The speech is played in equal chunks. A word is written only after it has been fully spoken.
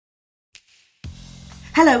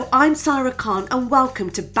Hello, I'm Sarah Khan and welcome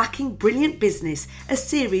to Backing Brilliant Business, a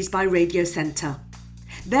series by Radio Centre.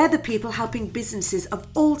 They're the people helping businesses of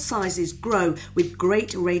all sizes grow with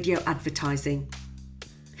great radio advertising.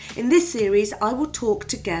 In this series, I will talk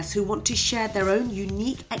to guests who want to share their own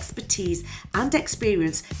unique expertise and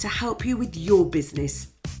experience to help you with your business.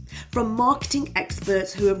 From marketing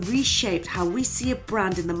experts who have reshaped how we see a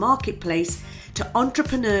brand in the marketplace, to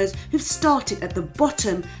entrepreneurs who've started at the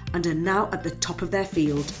bottom and are now at the top of their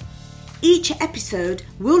field. Each episode,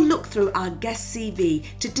 we'll look through our guest CV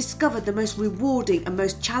to discover the most rewarding and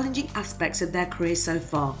most challenging aspects of their career so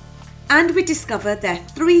far. And we discover their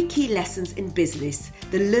 3 key lessons in business,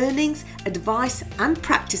 the learnings, advice and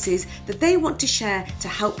practices that they want to share to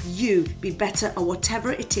help you be better at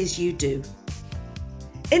whatever it is you do.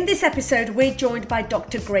 In this episode, we're joined by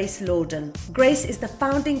Dr. Grace Lordan. Grace is the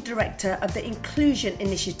founding director of the Inclusion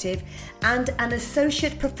Initiative and an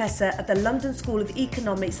associate professor at the London School of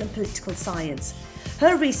Economics and Political Science.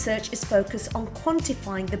 Her research is focused on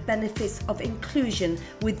quantifying the benefits of inclusion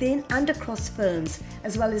within and across firms,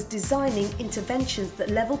 as well as designing interventions that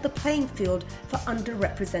level the playing field for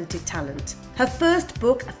underrepresented talent. Her first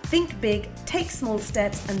book, Think Big, Take Small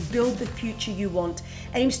Steps and Build the Future You Want,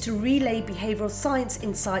 aims to relay behavioural science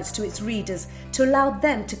insights to its readers to allow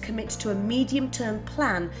them to commit to a medium-term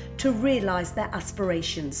plan to realise their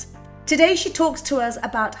aspirations. Today she talks to us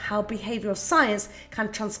about how behavioural science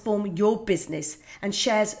can transform your business and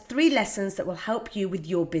shares 3 lessons that will help you with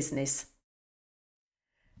your business.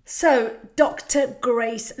 So, Dr.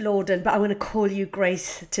 Grace Lordan, but I'm going to call you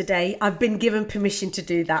Grace today. I've been given permission to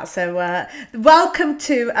do that. So, welcome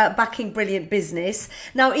to Backing Brilliant Business.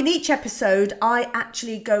 Now, in each episode, I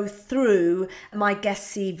actually go through my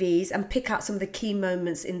guest CVs and pick out some of the key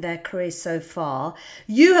moments in their career so far.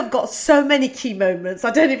 You have got so many key moments,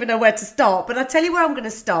 I don't even know where to start, but I'll tell you where I'm going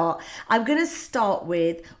to start. I'm going to start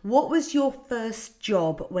with, what was your first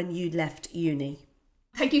job when you left uni?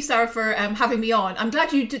 Thank you, Sarah, for having me on. I'm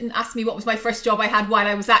glad you didn't ask me what was my first job I had while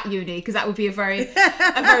I was at uni, because that would be a very... Oh,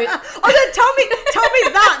 no, tell me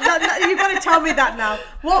that. No, you've got to tell me that now.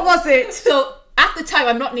 What was it? So, at the time,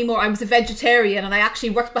 I'm not anymore, I was a vegetarian and I actually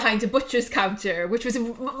worked behind a butcher's counter, which was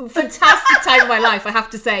a fantastic time of my life, I have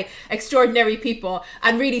to say. Extraordinary people,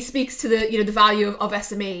 and really speaks to the value of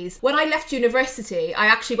SMEs. When I left university, I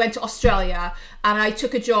actually went to Australia and I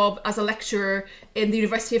took a job as a lecturer in the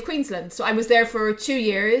University of Queensland. So I was there for 2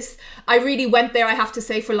 years. I really went there, I have to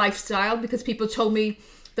say, for lifestyle, because people told me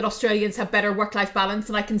that Australians have better work-life balance,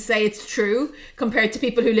 and I can say it's true compared to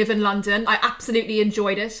people who live in London. I absolutely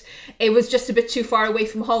enjoyed it. It was just a bit too far away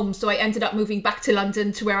from home, so I ended up moving back to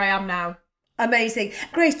London to where I am now. Amazing.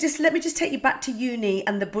 Grace, let me take you back to uni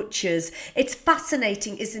and the butchers. It's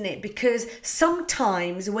fascinating, isn't it? Because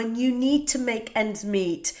sometimes when you need to make ends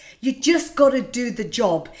meet, you just got to do the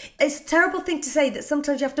job. It's a terrible thing to say that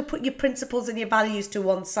sometimes you have to put your principles and your values to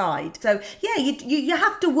one side. So yeah, you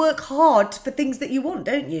have to work hard for things that you want,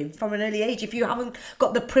 don't you? From an early age, if you haven't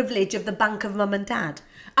got the privilege of the bank of mum and dad.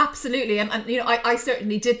 Absolutely. And I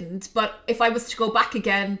certainly didn't. But if I was to go back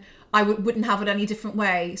again, I wouldn't have it any different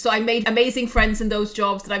way. So I made amazing friends in those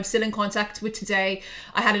jobs that I'm still in contact with today.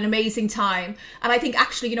 I had an amazing time. And I think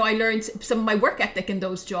actually, I learned some of my work ethic in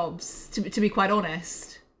those jobs, to be quite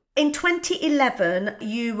honest. In 2011,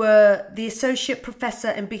 you were the Associate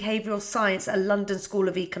Professor in Behavioural Science at London School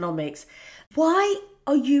of Economics. Why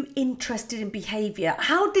are you interested in behaviour?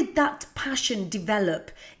 How did that passion develop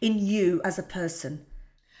in you as a person?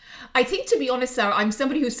 I think, to be honest, Sarah, I'm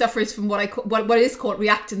somebody who suffers from what is called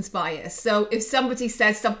reactance bias. So if somebody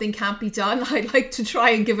says something can't be done, I like to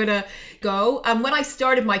try and give it a go. And when I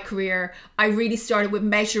started my career, I really started with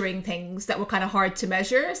measuring things that were kind of hard to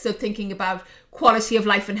measure. So thinking about quality of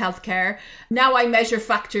life in healthcare. Now I measure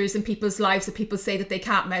factors in people's lives that people say that they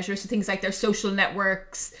can't measure. So things like their social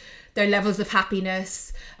networks, their levels of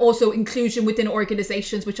happiness, also inclusion within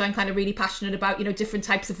organizations, which I'm kind of really passionate about, different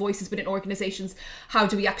types of voices within organizations. How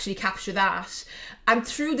do we actually capture that? And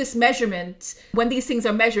through this measurement, when these things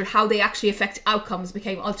are measured, how they actually affect outcomes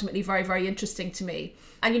became ultimately very, very interesting to me.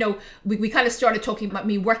 And, we kind of started talking about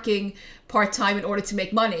me working part-time in order to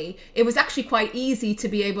make money. It was actually quite easy to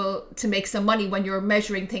be able to make some money when you're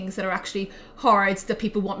measuring things that are actually hard, that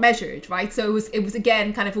people want measured, right? So it was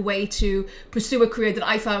again, kind of a way to pursue a career that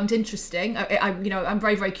I found interesting. I'm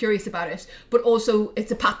very, very curious about it, but also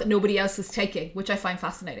it's a path that nobody else is taking, which I find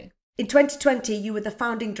fascinating. In 2020, you were the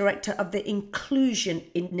founding director of the Inclusion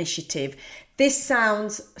Initiative. This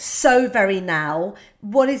sounds so very now.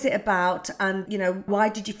 What is it about? And, why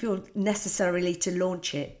did you feel necessarily to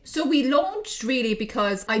launch it? So we launched really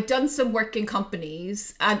because I'd done some work in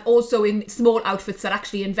companies and also in small outfits that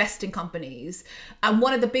actually invest in companies. And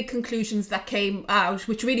one of the big conclusions that came out,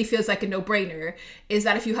 which really feels like a no-brainer, is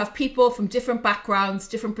that if you have people from different backgrounds,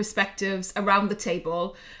 different perspectives around the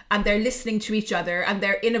table, and they're listening to each other and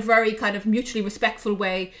they're in a very kind of mutually respectful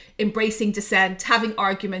way, embracing dissent, having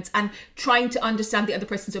arguments and trying to understand the other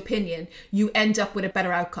person's opinion, you end up with a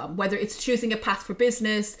better outcome, whether it's choosing a path for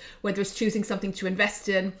business, whether it's choosing something to invest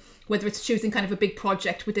in, whether it's choosing kind of a big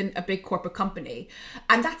project within a big corporate company.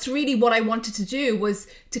 And that's really what I wanted to do, was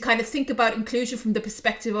to kind of think about inclusion from the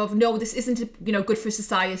perspective of, no, this isn't, good for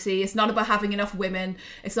society. It's not about having enough women.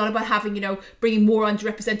 It's not about having, bringing more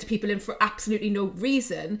underrepresented people in for absolutely no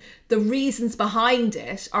reason. The reasons behind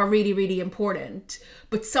it are really, really important.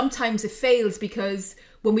 But sometimes it fails because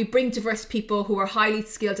when we bring diverse people who are highly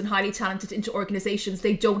skilled and highly talented into organizations,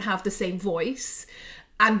 they don't have the same voice.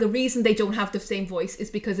 And the reason they don't have the same voice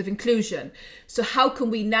is because of inclusion. So how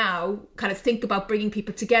can we now kind of think about bringing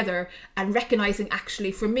people together and recognizing,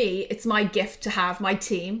 actually, for me, it's my gift to have my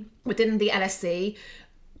team within the LSE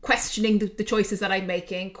questioning the choices that I'm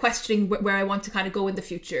making, questioning where I want to kind of go in the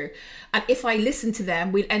future. And if I listen to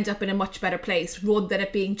them, we'll end up in a much better place rather than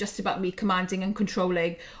it being just about me commanding and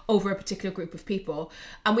controlling over a particular group of people.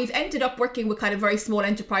 And we've ended up working with kind of very small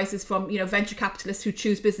enterprises from, venture capitalists who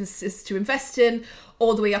choose businesses to invest in,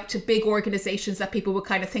 all the way up to big organizations that people would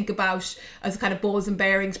kind of think about as kind of balls and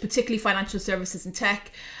bearings, particularly financial services and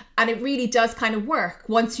tech. And it really does kind of work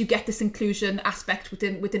once you get this inclusion aspect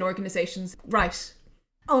within organizations right.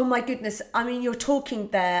 Oh my goodness. I mean, you're talking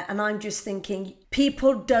there and I'm just thinking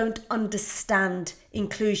people don't understand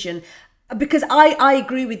inclusion. Because I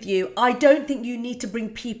agree with you. I don't think you need to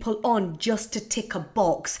bring people on just to tick a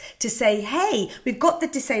box to say, hey, we've got the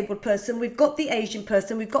disabled person, we've got the Asian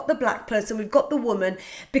person, we've got the black person, we've got the woman.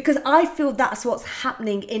 Because I feel that's what's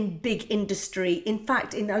happening in big industry. In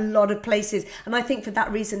fact, in a lot of places. And I think for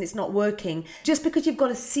that reason, it's not working. Just because you've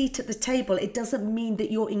got a seat at the table, it doesn't mean that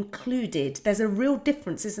you're included. There's a real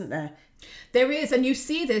difference, isn't there? There is, and you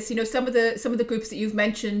see this, some of the groups that you've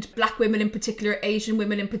mentioned, black women in particular, Asian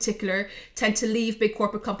women in particular, tend to leave big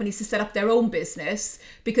corporate companies to set up their own business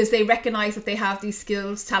because they recognize that they have these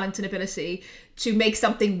skills, talent and ability to make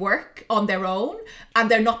something work on their own, and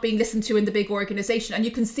they're not being listened to in the big organization. And you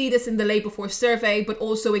can see this in the labour force survey, but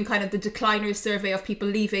also in kind of the decliners survey of people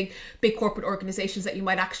leaving big corporate organizations that you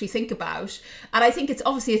might actually think about. And I think it's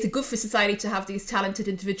good for society to have these talented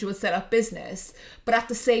individuals set up business, but at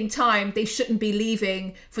the same time, they shouldn't be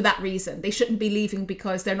leaving for that reason. They shouldn't be leaving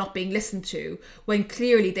because they're not being listened to, when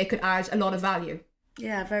clearly they could add a lot of value.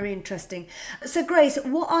 Yeah, very interesting. So Grace,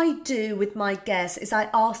 what I do with my guests is I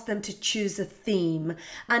ask them to choose a theme,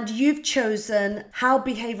 and you've chosen how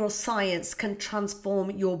behavioural science can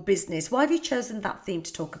transform your business. Why have you chosen that theme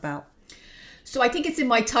to talk about? So I think it's in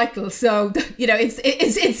my title. So,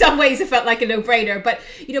 it's in some ways it felt like a no-brainer. But,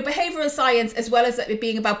 behavioural science, as well as it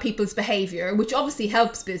being about people's behaviour, which obviously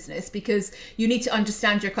helps business because you need to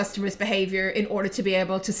understand your customers' behaviour in order to be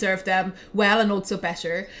able to serve them well and also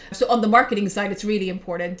better. So on the marketing side, it's really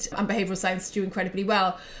important, and behavioural science do incredibly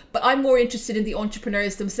well. But I'm more interested in the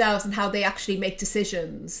entrepreneurs themselves and how they actually make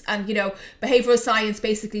decisions. And, behavioural science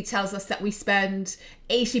basically tells us that we spend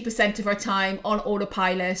 80% of our time on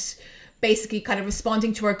autopilot, basically kind of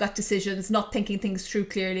responding to our gut decisions, not thinking things through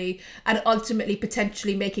clearly, and ultimately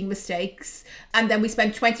potentially making mistakes. And then we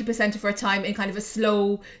spend 20% of our time in kind of a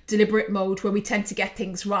slow, deliberate mode where we tend to get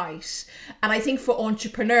things right. And I think for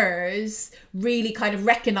entrepreneurs, really kind of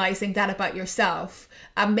recognizing that about yourself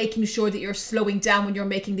and making sure that you're slowing down when you're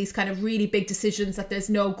making these kind of really big decisions that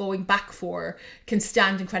there's no going back for can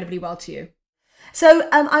stand incredibly well to you. So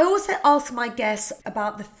I also ask my guests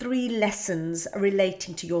about the 3 lessons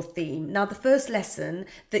relating to your theme. Now, the first lesson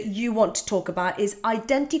that you want to talk about is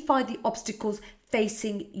identify the obstacles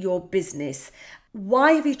facing your business.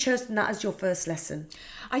 Why have you chosen that as your first lesson?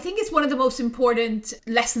 I think it's one of the most important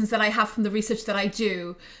lessons that I have from the research that I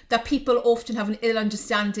do, that people often have an ill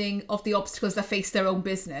understanding of the obstacles that face their own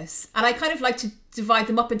business. And I kind of like to divide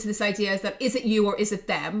them up into this idea as that, is it you or is it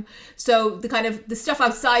them? So the stuff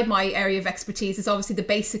outside my area of expertise is obviously the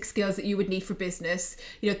basic skills that you would need for business,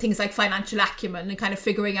 things like financial acumen and kind of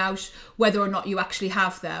figuring out whether or not you actually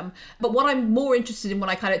have them. But what I'm more interested in when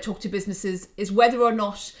I kind of talk to businesses is whether or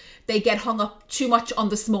not they get hung up too much on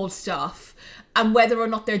the small stuff, and whether or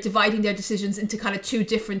not they're dividing their decisions into kind of 2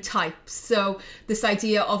 different types. So this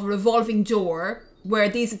idea of a revolving door, where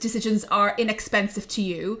these decisions are inexpensive to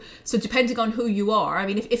you. So depending on who you are, I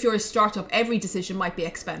mean, if you're a startup, every decision might be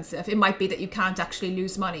expensive. It might be that you can't actually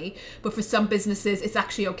lose money, but for some businesses, it's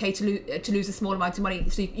actually okay to lose a small amount of money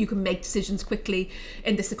so you can make decisions quickly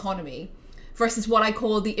in this economy, versus what I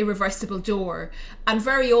call the irreversible door. And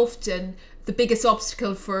very often, the biggest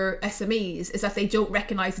obstacle for SMEs is that they don't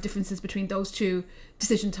recognize the differences between those two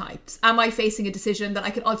decision types. Am I facing a decision that I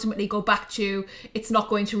can ultimately go back to? It's not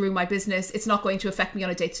going to ruin my business. It's not going to affect me on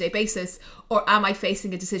a day-to-day basis. Or am I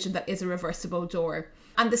facing a decision that is a reversible door?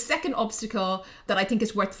 And the second obstacle that I think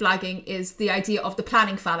is worth flagging is the idea of the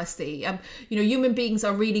planning fallacy. Human beings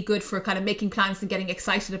are really good for kind of making plans and getting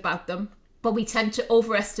excited about them, but we tend to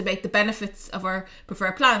overestimate the benefits of our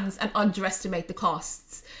preferred plans and underestimate the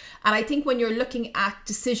costs. And I think when you're looking at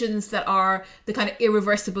decisions that are the kind of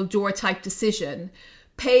irreversible door type decision,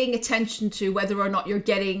 paying attention to whether or not you're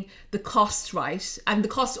getting the costs right, and the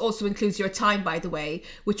cost also includes your time, by the way,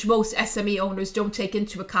 which most SME owners don't take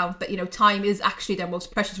into account, that time is actually their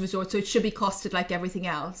most precious resource, so it should be costed like everything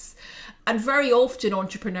else. And very often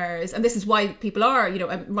entrepreneurs, and this is why people are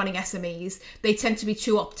running SMEs, they tend to be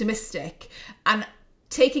too optimistic, and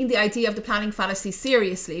taking the idea of the planning fallacy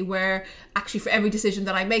seriously, where actually for every decision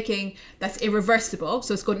that I'm making that's irreversible,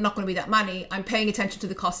 so it's not going to be that money, I'm paying attention to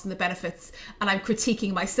the costs and the benefits, and I'm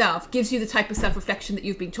critiquing myself, gives you the type of self-reflection that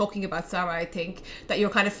you've been talking about, Sarah. I think that you're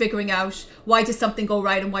kind of figuring out, why does something go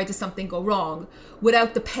right and why does something go wrong,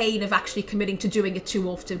 without the pain of actually committing to doing it too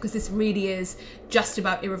often, because this really is just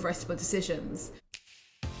about irreversible decisions.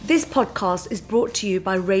 This podcast is brought to you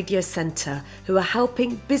by Radio Centre, who are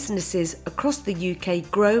helping businesses across the UK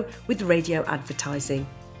grow with radio advertising.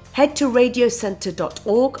 Head to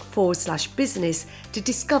radiocentre.org/business to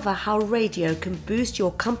discover how radio can boost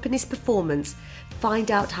your company's performance, find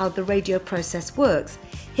out how the radio process works,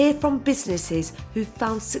 hear from businesses who've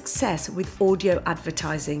found success with audio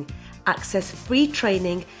advertising, access free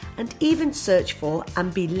training, and even search for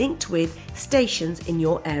and be linked with stations in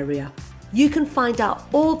your area. You can find out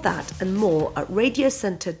all that and more at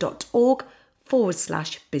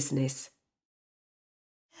radiocentre.org/business.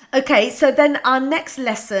 Okay, so then our next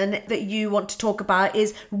lesson that you want to talk about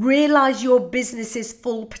is realise your business's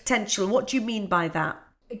full potential. What do you mean by that?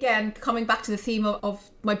 Again, coming back to the theme of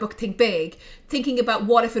my book, Think Big, thinking about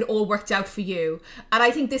what if it all worked out for you. And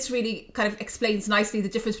I think this really kind of explains nicely the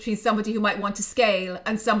difference between somebody who might want to scale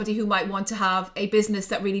and somebody who might want to have a business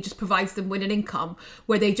that really just provides them with an income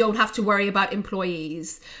where they don't have to worry about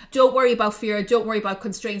employees. Don't worry about fear, don't worry about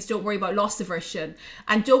constraints, don't worry about loss aversion,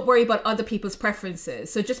 and don't worry about other people's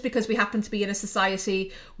preferences. So just because we happen to be in a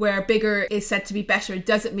society where bigger is said to be better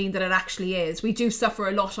doesn't mean that it actually is. We do suffer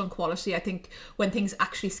a lot on quality, I think, when things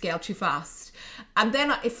actually scale too fast. And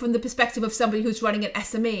then from the perspective of somebody who's running an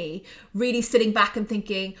SME, really sitting back and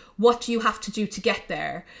thinking, what do you have to do to get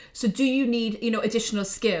there? So do you need, additional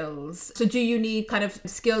skills? So do you need kind of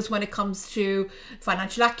skills when it comes to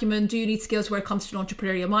financial acumen? Do you need skills where it comes to an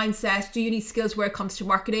entrepreneurial mindset? Do you need skills where it comes to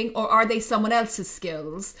marketing? Or are they someone else's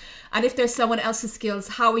skills? And if they're someone else's skills,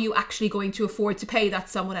 how are you actually going to afford to pay that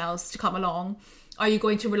someone else to come along? Are you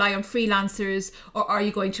going to rely on freelancers, or are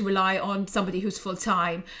you going to rely on somebody who's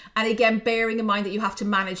full-time? And again, bearing in mind that you have to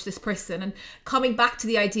manage this person, and coming back to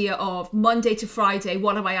the idea of Monday to Friday,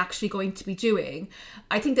 what am I actually going to be doing?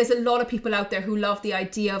 I think there's a lot of people out there who love the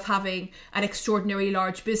idea of having an extraordinarily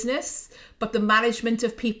large business, but the management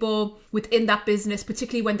of people within that business,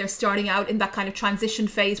 particularly when they're starting out in that kind of transition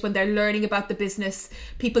phase, when they're learning about the business,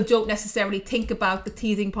 people don't necessarily think about the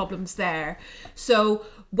teething problems there. So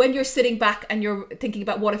when you're sitting back and you're thinking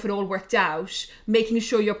about what if it all worked out, making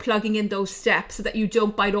sure you're plugging in those steps so that you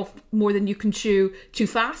don't bite off more than you can chew too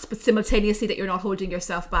fast, but simultaneously that you're not holding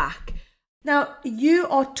yourself back. Now, you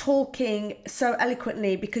are talking so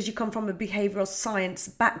eloquently because you come from a behavioural science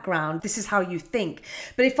background. This is how you think.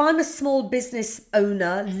 But if I'm a small business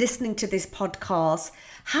owner listening to this podcast,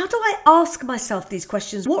 how do I ask myself these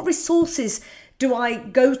questions? What resources do I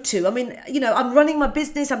go to? I mean, I'm running my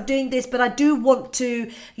business, I'm doing this, but I do want to,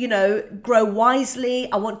 grow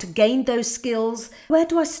wisely. I want to gain those skills. Where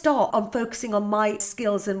do I start on focusing on my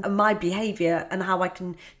skills and my behaviour and how I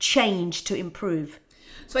can change to improve?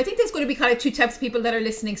 So I think there's going to be kind of two types of people that are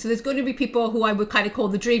listening. So there's going to be people who I would kind of call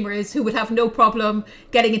the dreamers, who would have no problem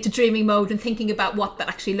getting into dreaming mode and thinking about what that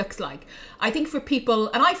actually looks like. I think for people,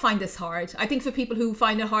 and I find this hard, I think for people who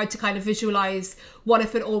find it hard to kind of visualize what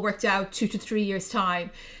if it all worked out 2 to 3 years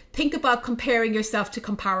time, think about comparing yourself to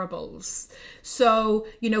comparables. So,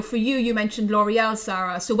 for you mentioned L'Oreal,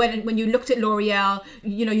 Sarah. So when you looked at L'Oreal,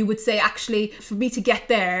 you would say, actually, for me to get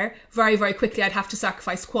there very, very quickly, I'd have to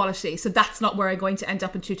sacrifice quality. So that's not where I'm going to end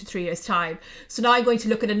up in 2 to 3 years' time. So now I'm going to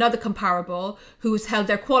look at another comparable who's held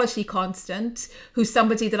their quality constant, who's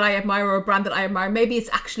somebody that I admire or a brand that I admire. Maybe it's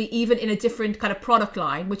actually even in a different kind of product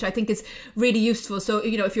line, which I think is really useful. So,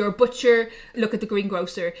 if you're a butcher, look at the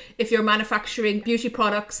greengrocer. If you're manufacturing beauty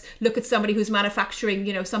products, look at somebody who's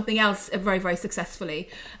manufacturing, something else very, very successfully,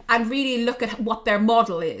 and really look at what their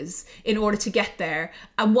model is in order to get there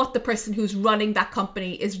and what the person who's running that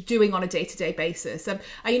company is doing on a day-to-day basis. And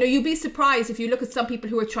you'd be surprised if you look at some people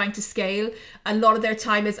who are trying to scale, a lot of their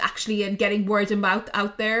time is actually in getting word of mouth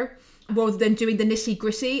out there rather than doing the nitty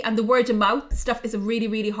gritty. And the word of mouth stuff is a really,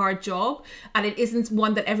 really hard job, and it isn't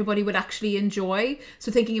one that everybody would actually enjoy.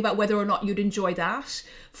 So thinking about whether or not you'd enjoy that.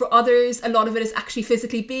 For others, a lot of it is actually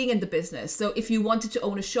physically being in the business. So if you wanted to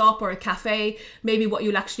own a shop or a cafe, maybe what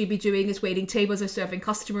you'll actually be doing is waiting tables or serving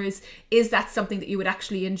customers. Is that something that you would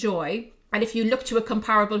actually enjoy? And if you look to a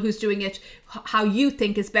comparable who's doing it how you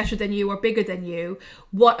think is better than you or bigger than you,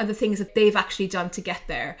 what are the things that they've actually done to get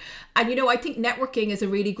there? And, I think networking is a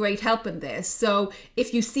really great help in this. So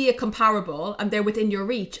if you see a comparable and they're within your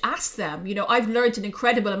reach, ask them. I've learned an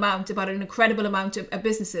incredible amount about an incredible amount of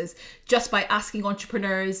businesses just by asking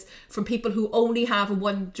entrepreneurs, from people who only have a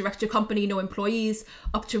one director company, no employees,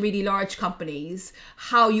 up to really large companies,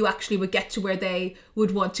 how you actually would get to where they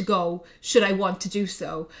would want to go, should I want to do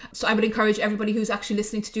so. So I would encourage everybody who's actually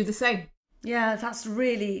listening to do the same. Yeah, that's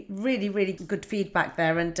really, really, really good feedback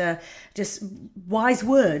there, and just wise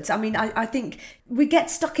words. I mean, I think we get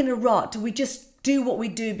stuck in a rut. We just do what we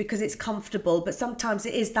do because it's comfortable, but sometimes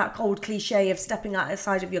it is that old cliche of stepping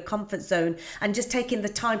outside of your comfort zone and just taking the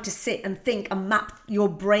time to sit and think and map your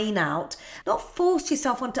brain out. Not force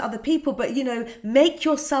yourself onto other people, but make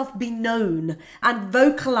yourself be known and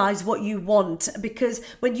vocalize what you want, because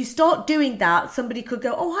when you start doing that, somebody could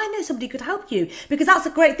go, oh, I know somebody could help you. Because that's a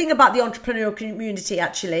great thing about the entrepreneurial community.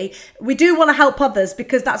 Actually, we do want to help others,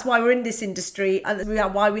 because that's why we're in this industry, and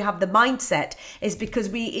why we have the mindset is because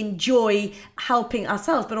we enjoy helping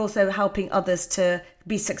ourselves, but also helping others to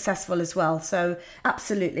be successful as well. So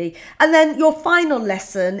absolutely. And then your final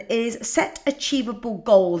lesson is set achievable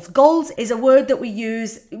goals. Goals is a word that we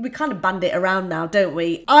use, we kind of band it around now, don't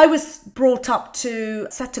we? I was brought up to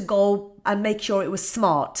set a goal and make sure it was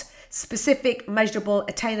smart, specific, measurable,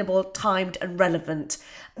 attainable, timed and relevant.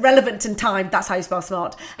 Relevant and timed, that's how you spell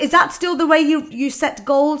smart. Is that still the way you set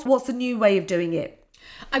goals? What's the new way of doing it?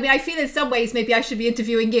 I mean, I feel in some ways maybe I should be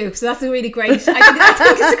interviewing you, so that's a really great.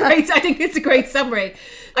 I think it's a great summary.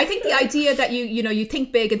 I think the idea that you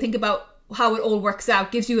think big and think about how it all works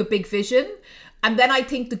out gives you a big vision, and then I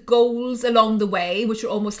think the goals along the way, which are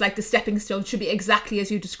almost like the stepping stones, should be exactly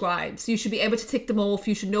as you described. So you should be able to tick them off.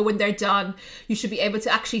 You should know when they're done. You should be able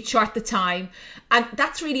to actually chart the time, and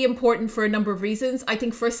that's really important for a number of reasons. I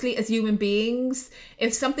think firstly, as human beings,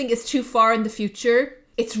 if something is too far in the future,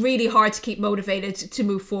 it's really hard to keep motivated to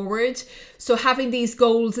move forward. So having these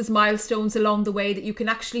goals as milestones along the way that you can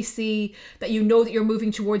actually see, that you know that you're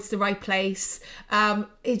moving towards the right place,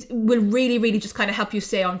 it will really, really just kind of help you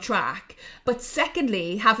stay on track. But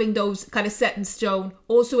secondly, having those kind of set in stone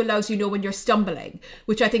also allows you know when you're stumbling,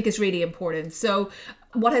 which I think is really important. So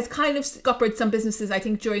what has kind of scuppered some businesses, I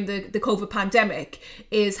think, during the COVID pandemic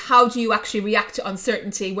is how do you actually react to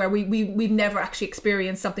uncertainty where we've never actually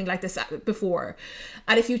experienced something like this before.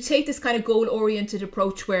 And if you take this kind of goal-oriented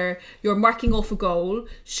approach where you're marking off a goal,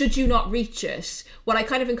 should you not reach it, what I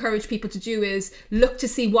kind of encourage people to do is look to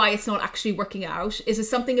see why it's not actually working out. Is it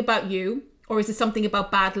something about you? Or is it something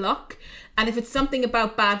about bad luck? And if it's something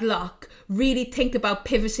about bad luck, really think about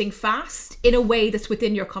pivoting fast in a way that's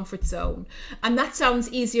within your comfort zone. And that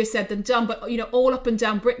sounds easier said than done, but all up and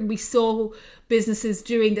down Britain, we saw businesses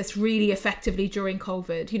doing this really effectively during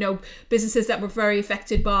COVID. Businesses that were very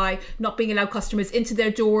affected by not being allowed customers into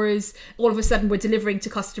their doors, all of a sudden were delivering to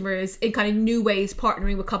customers in kind of new ways,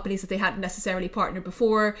 partnering with companies that they hadn't necessarily partnered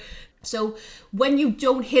before. So when you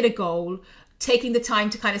don't hit a goal, taking the time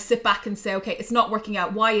to kind of sit back and say, okay, it's not working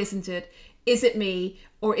out. Why isn't it? Is it me?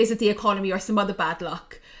 Or is it the economy or some other bad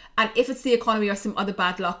luck? And if it's the economy or some other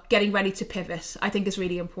bad luck, getting ready to pivot, I think is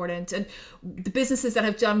really important. And the businesses that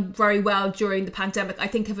have done very well during the pandemic, I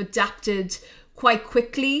think have adapted quite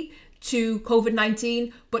quickly to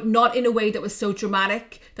COVID-19, but not in a way that was so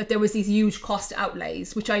dramatic that there was these huge cost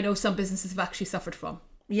outlays, which I know some businesses have actually suffered from.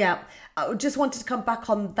 Yeah, I just wanted to come back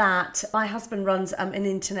on that. My husband runs an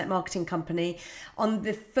internet marketing company. On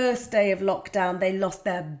the first day of lockdown, they lost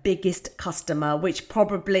their biggest customer, which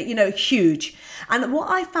probably, huge. And what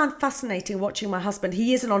I found fascinating watching my husband,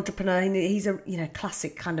 he is an entrepreneur, and he's a,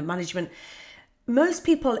 classic kind of management. Most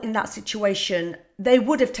people in that situation, they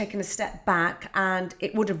would have taken a step back and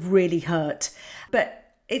it would have really hurt. But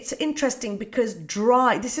it's interesting because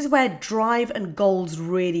this is where drive and goals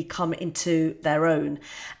really come into their own.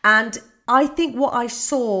 And I think what I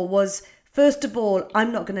saw was, first of all,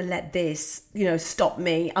 I'm not going to let this, stop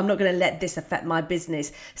me. I'm not going to let this affect my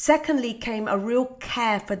business. Secondly, came a real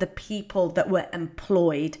care for the people that were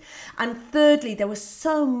employed. And thirdly, there was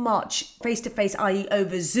so much face-to-face, i.e.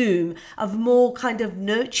 over Zoom, of more kind of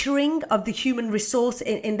nurturing of the human resource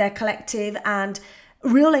in their collective, and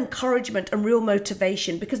real encouragement and real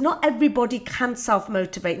motivation, because not everybody can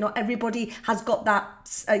self-motivate. Not everybody has got that,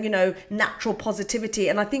 natural positivity.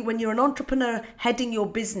 And I think when you're an entrepreneur heading your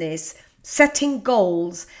business, setting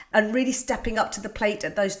goals and really stepping up to the plate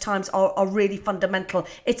at those times are really fundamental.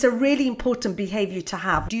 It's a really important behavior to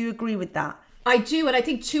have. Do you agree with that? I do, and I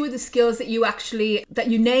think two of the skills that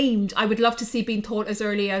you named, I would love to see being taught as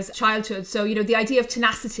early as childhood. So, the idea of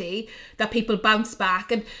tenacity, that people bounce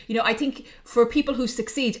back. And, I think for people who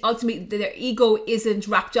succeed, ultimately their ego isn't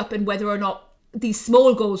wrapped up in whether or not these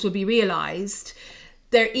small goals will be realised.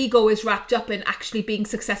 Their ego is wrapped up in actually being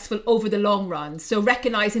successful over the long run. So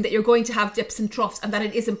recognizing that you're going to have dips and troughs and that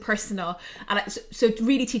it isn't personal. And so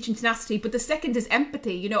really teaching tenacity. But the second is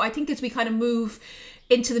empathy. I think as we kind of move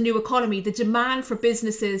into the new economy, the demand for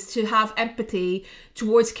businesses to have empathy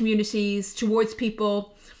towards communities, towards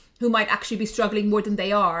people who might actually be struggling more than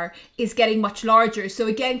they are, is getting much larger. So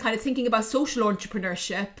again, kind of thinking about social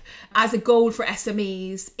entrepreneurship as a goal for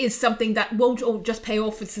SMEs is something that won't just pay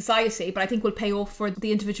off for society, but I think will pay off for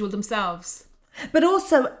the individual themselves. But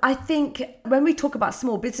also, I think when we talk about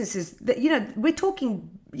small businesses, that we're talking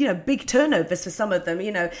big turnovers for some of them,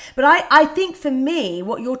 But I think for me,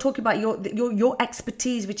 what you're talking about, your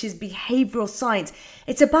expertise, which is behavioural science,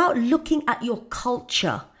 it's about looking at your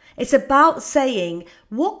culture. It's about saying,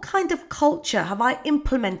 what kind of culture have I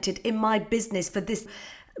implemented in my business for this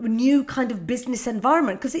new kind of business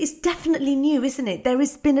environment? Because it's definitely new, isn't it? There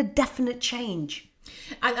has been a definite change.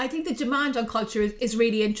 And I think the demand on culture is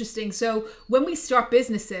really interesting. So when we start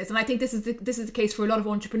businesses, and I think this is the case for a lot of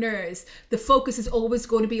entrepreneurs, the focus is always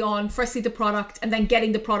going to be on firstly the product and then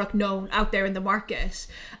getting the product known out there in the market.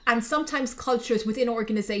 And sometimes cultures within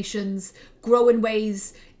organizations grow in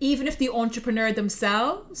ways, even if the entrepreneur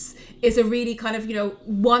themselves is a really kind of,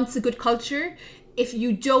 wants a good culture, if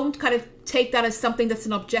you don't kind of take that as something that's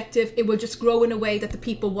an objective, it will just grow in a way that the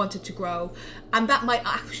people want it to grow. And that might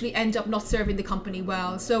actually end up not serving the company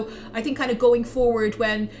well. So I think kind of going forward,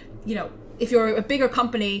 when, if you're a bigger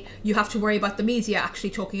company, you have to worry about the media actually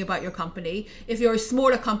talking about your company. If you're a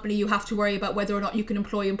smaller company, you have to worry about whether or not you can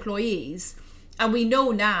employ employees. And we know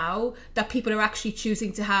now that people are actually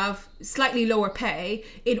choosing to have slightly lower pay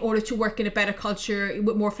in order to work in a better culture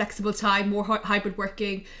with more flexible time, more hybrid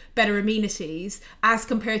working, better amenities, as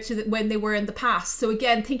compared to when they were in the past. So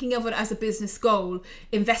again, thinking of it as a business goal,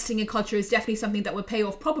 investing in culture is definitely something that would pay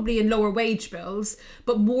off, probably in lower wage bills,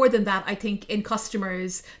 but more than that, I think in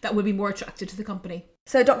customers that would be more attracted to the company.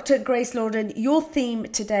 So Dr. Grace Lordan, your theme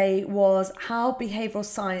today was how behavioural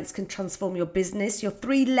science can transform your business. Your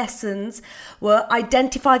 3 lessons were: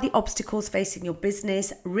 identify the obstacles facing your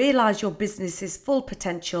business, realise your business's full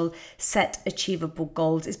potential, set achievable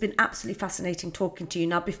goals. It's been absolutely fascinating talking to you.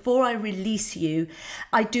 Now, before I release you,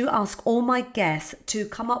 I do ask all my guests to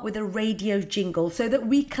come up with a radio jingle so that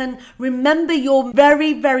we can remember your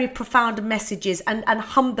very, very profound messages and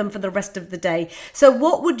hum them for the rest of the day. So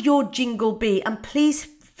what would your jingle be? And please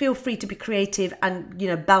feel free to be creative and,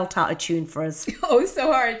 belt out a tune for us. Oh,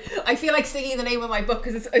 so hard. I feel like singing the name of my book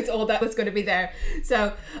because it's all that's going to be there.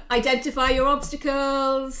 So, identify your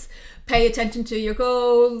obstacles, pay attention to your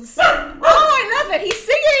goals. Oh, I love it. He's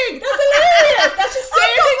singing. That's hilarious. That's just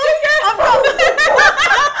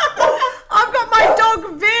I've got my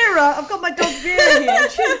dog Vera. I've got my dog Vera here.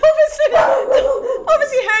 She's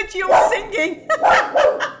obviously heard you all singing.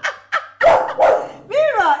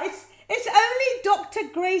 Vera, it's only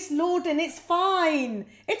Dr. Grace Lordan. It's fine.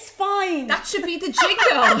 It's fine. That should be the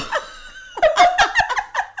jingle.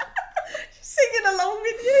 Singing along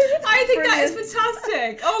with you. I think brilliant. That is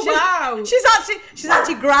fantastic. Oh, wow. She's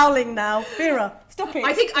actually growling now. Vera, stop it.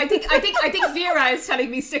 I think Vera is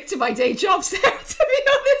telling me stick to my day job, Sarah, to be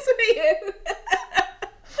honest with you.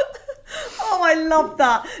 Oh, I love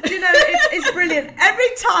that. It's brilliant. Every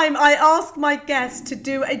time I ask my guests to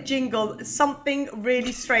do a jingle, something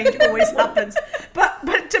really strange always happens. But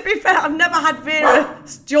To be fair, I've never had Vera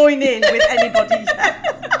join in with anybody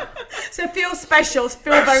yet. So feel special,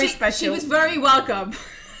 feel very special. She was very welcome.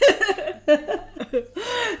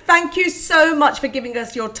 Thank you so much for giving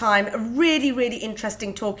us your time. Really, really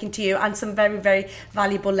interesting talking to you and some very, very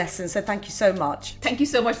valuable lessons. So thank you so much. Thank you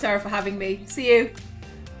so much, Sarah, for having me. See you.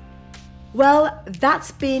 Well,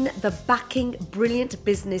 that's been the Backing Brilliant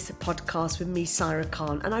Business podcast with me, Sarah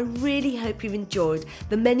Khan, and I really hope you've enjoyed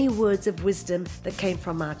the many words of wisdom that came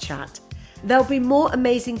from our chat. There'll be more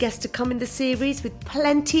amazing guests to come in the series with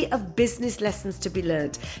plenty of business lessons to be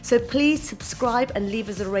learned. So please subscribe and leave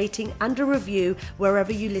us a rating and a review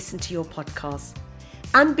wherever you listen to your podcasts.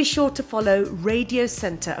 And be sure to follow Radio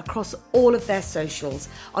Centre across all of their socials,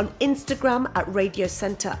 on Instagram at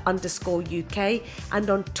RadioCentre_UK and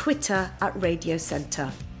on Twitter at Radio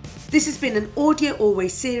Centre. This has been an Audio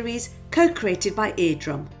Always series co-created by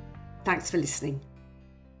Eardrum. Thanks for listening.